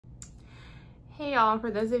Hey y'all, for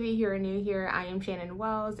those of you who are new here, I am Shannon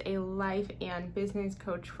Wells, a life and business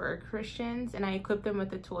coach for Christians, and I equip them with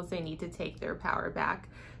the tools they need to take their power back.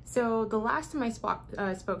 So the last time I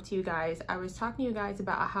spoke to you guys, I was talking to you guys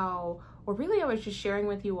about how, or really I was just sharing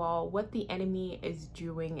with you all what the enemy is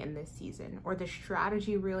doing in this season, or the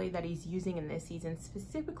strategy really that he's using in this season,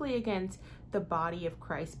 specifically against the body of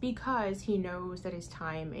Christ, because he knows that his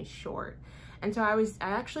time is short. And so I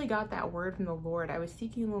actually got that word from the Lord. I was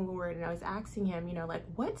seeking the Lord and I was asking him, like,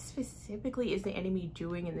 what specifically is the enemy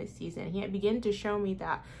doing in this season? He began to show me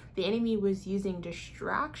that the enemy was using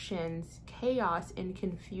distractions, chaos, and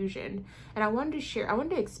confusion. And I wanted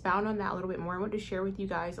to expound on that a little bit more. I wanted to share with you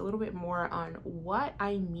guys a little bit more on what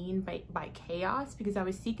I mean by chaos, because I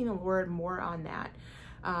was seeking the Lord more on that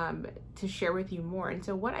to share with you more. And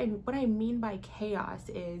so what I mean by chaos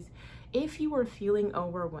is, if you are feeling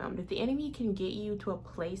overwhelmed, if the enemy can get you to a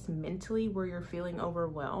place mentally where you're feeling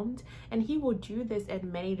overwhelmed, and he will do this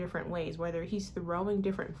in many different ways, whether he's throwing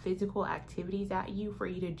different physical activities at you for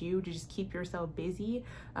you to do to just keep yourself busy,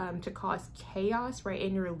 to cause chaos right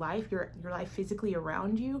in your life physically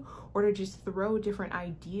around you, or to just throw different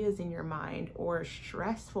ideas in your mind, or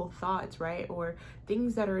stressful thoughts, right? Or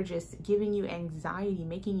things that are just giving you anxiety,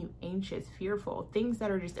 making you anxious, fearful, things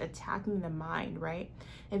that are just attacking the mind, right?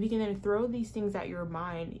 If you can then throw these things at your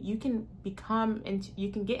mind, you can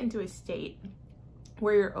get into a state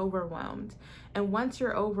where you're overwhelmed. And once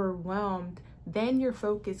you're overwhelmed, then your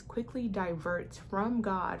focus quickly diverts from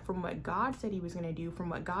God, from what God said he was going to do, from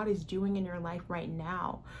what God is doing in your life right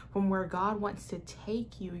now, from where God wants to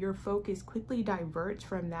take you. Your focus quickly diverts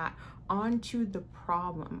from that onto the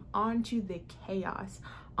problem, onto the chaos,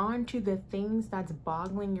 onto the things that's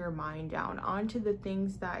boggling your mind down, onto the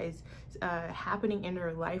things that is happening in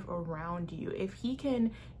your life around you. If he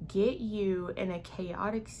can get you in a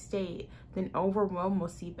chaotic state, then overwhelm will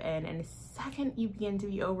seep in. And the second you begin to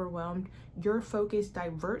be overwhelmed, your focus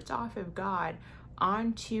diverts off of God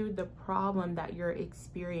onto the problem that you're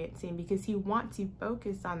experiencing, because he wants you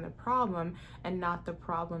focused on the problem and not the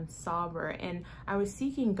problem solver. And I was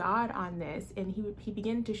seeking God on this, and he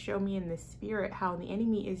began to show me in the spirit how the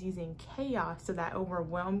enemy is using chaos so that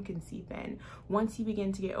overwhelm can seep in. Once you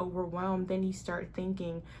begin to get overwhelmed, then you start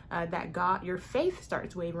thinking that your faith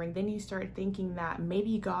starts wavering. Then you start thinking that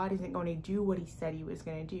maybe God isn't going to do what he said he was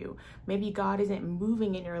going to do. Maybe God isn't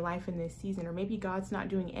moving in your life in this season, or maybe God's not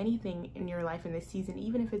doing anything in your life in this season,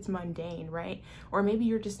 even if it's mundane, right? Or maybe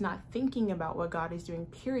you're just not thinking about what God is doing,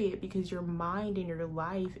 period, because your mind and your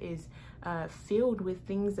life is filled with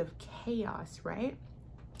things of chaos, right?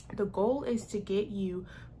 The goal is to get you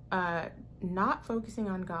not focusing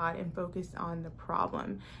on God and focused on the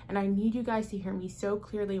problem. And I need you guys to hear me so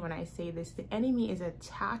clearly when I say this. The enemy is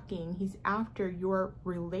attacking, he's after your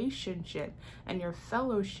relationship and your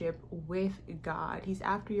fellowship with God. He's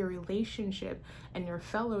after your relationship and your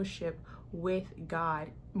fellowship with God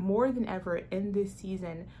more than ever in this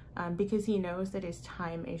season, because he knows that his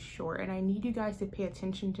time is short. And I need you guys to pay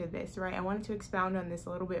attention to this, right? I wanted to expound on this a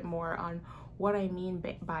little bit more on what I mean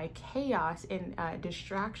by chaos and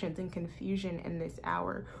distractions and confusion in this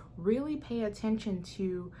hour. Really pay attention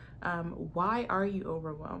to why are you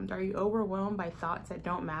overwhelmed? Are you overwhelmed by thoughts that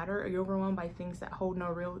don't matter? Are you overwhelmed by things that hold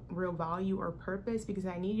no real value or purpose? Because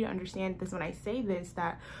I need you to understand this when I say this,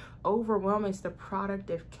 that overwhelm is the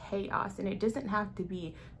product of chaos, and it doesn't have to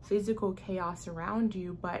be physical chaos around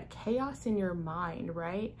you, but chaos in your mind,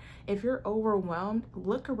 right? If you're overwhelmed,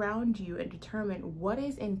 look around you and determine what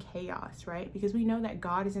is in chaos, right? Because we know that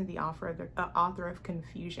God isn't the author of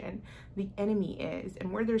confusion. The enemy is.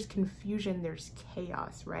 And where there's confusion, there's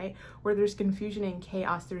chaos, right? Where there's confusion and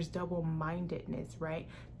chaos, there's double-mindedness, right?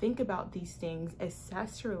 Think about these things,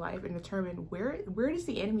 assess your life, and determine where does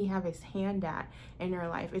the enemy have his hand at in your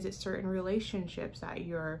life? Is it certain relationships that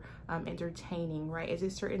you're entertaining, right? Is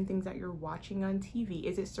it certain things that you're watching on TV?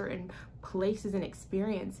 Is it certain places and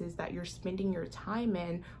experiences that you're spending your time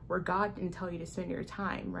in where God didn't tell you to spend your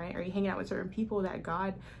time, right? Are you hanging out with certain people that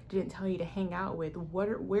God didn't tell you to hang out with?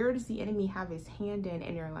 Where does the enemy have his hand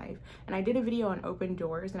in your life? And I did a video on open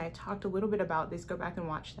doors, and I talked a little bit about this. Go back and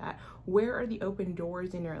watch that. Where are the open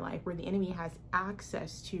doors in your life where the enemy has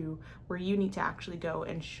access to, where you need to actually go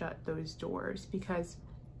and shut those doors? Because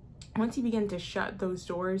once you begin to shut those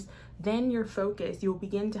doors, then your focus, you'll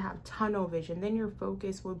begin to have tunnel vision. Then your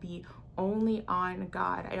focus will be only on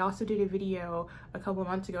God. I also did a video a couple of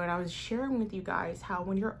months ago, and I was sharing with you guys how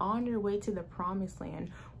when you're on your way to the promised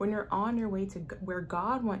land, when you're on your way to where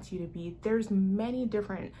God wants you to be, there's many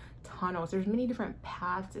different tunnels, there's many different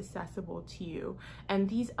paths accessible to you. And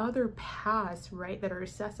these other paths, right, that are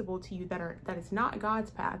accessible to you, that is not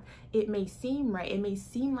God's path, it may seem right, it may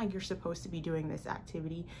seem like you're supposed to be doing this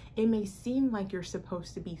activity, it may seem like you're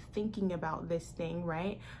supposed to be thinking about this thing,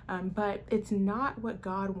 right? But it's not what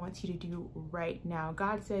God wants you to do right now.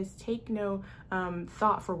 God says, take no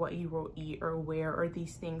thought for what you will eat or wear or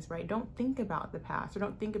these things, right? Don't think about the past or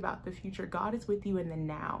don't think about the future. God is with you in the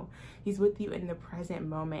now. He's with you in the present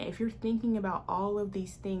moment. If you're thinking about all of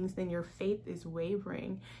these things, then your faith is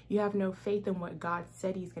wavering. You have no faith in what God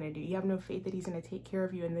said he's going to do. You have no faith that he's going to take care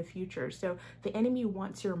of you in the future. So the enemy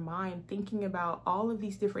wants your mind thinking about all of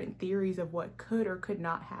these different theories of what could or could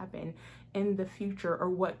not happen in the future, or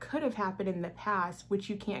what could have happened in the past, which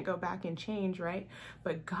you can't go back and change, right?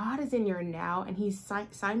 But God is in your now, and he's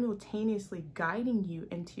simultaneously guiding you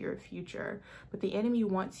into your future. But the enemy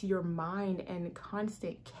wants your mind in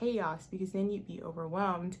constant chaos, because then you'd be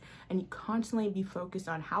overwhelmed and you constantly be focused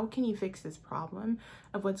on how can you fix this problem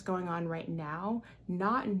of what's going on right now,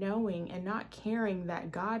 not knowing and not caring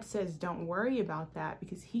that God says don't worry about that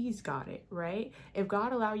because he's got it, right? If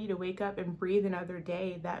God allowed you to wake up and breathe another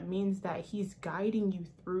day, that means that he's guiding you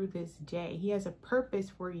through this day. He has a purpose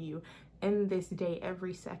for you in this day,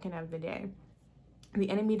 every second of the day. The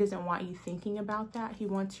enemy doesn't want you thinking about that. He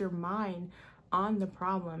wants your mind on the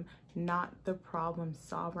problem, not the problem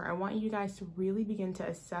solver. I want you guys to really begin to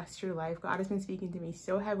assess your life. God has been speaking to me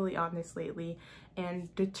so heavily on this lately,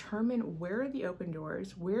 and determine where are the open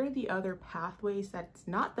doors, where are the other pathways that's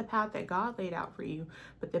not the path that God laid out for you,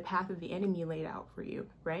 but the path that the enemy laid out for you,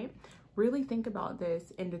 right? Really think about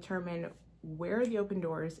this and determine where are the open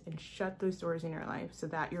doors and shut those doors in your life so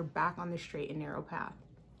that you're back on the straight and narrow path.